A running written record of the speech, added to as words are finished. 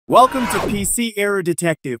Welcome to PC Error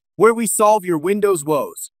Detective, where we solve your Windows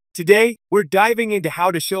woes. Today, we're diving into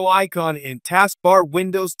how to show icon in Taskbar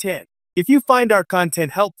Windows 10. If you find our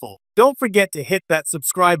content helpful, don't forget to hit that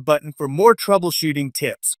subscribe button for more troubleshooting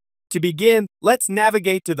tips. To begin, let's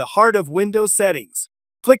navigate to the heart of Windows settings.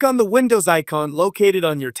 Click on the Windows icon located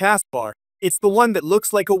on your taskbar. It's the one that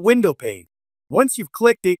looks like a window pane. Once you've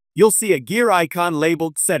clicked it, you'll see a gear icon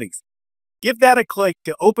labeled Settings. Give that a click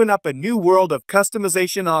to open up a new world of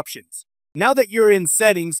customization options. Now that you're in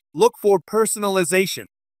Settings, look for Personalization.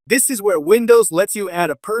 This is where Windows lets you add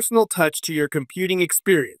a personal touch to your computing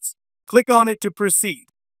experience. Click on it to proceed.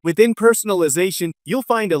 Within Personalization, you'll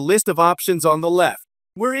find a list of options on the left.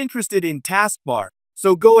 We're interested in Taskbar,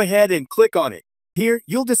 so go ahead and click on it. Here,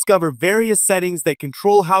 you'll discover various settings that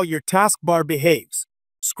control how your taskbar behaves.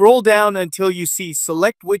 Scroll down until you see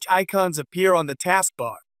Select which icons appear on the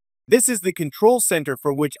taskbar. This is the control center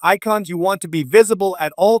for which icons you want to be visible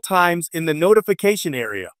at all times in the notification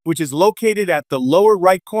area, which is located at the lower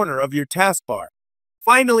right corner of your taskbar.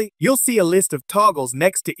 Finally, you'll see a list of toggles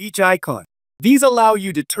next to each icon. These allow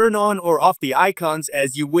you to turn on or off the icons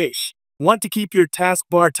as you wish. Want to keep your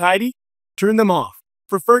taskbar tidy? Turn them off.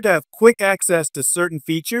 Prefer to have quick access to certain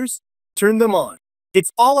features? Turn them on.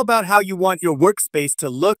 It's all about how you want your workspace to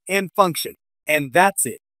look and function. And that's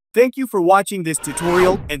it. Thank you for watching this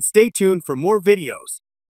tutorial and stay tuned for more videos.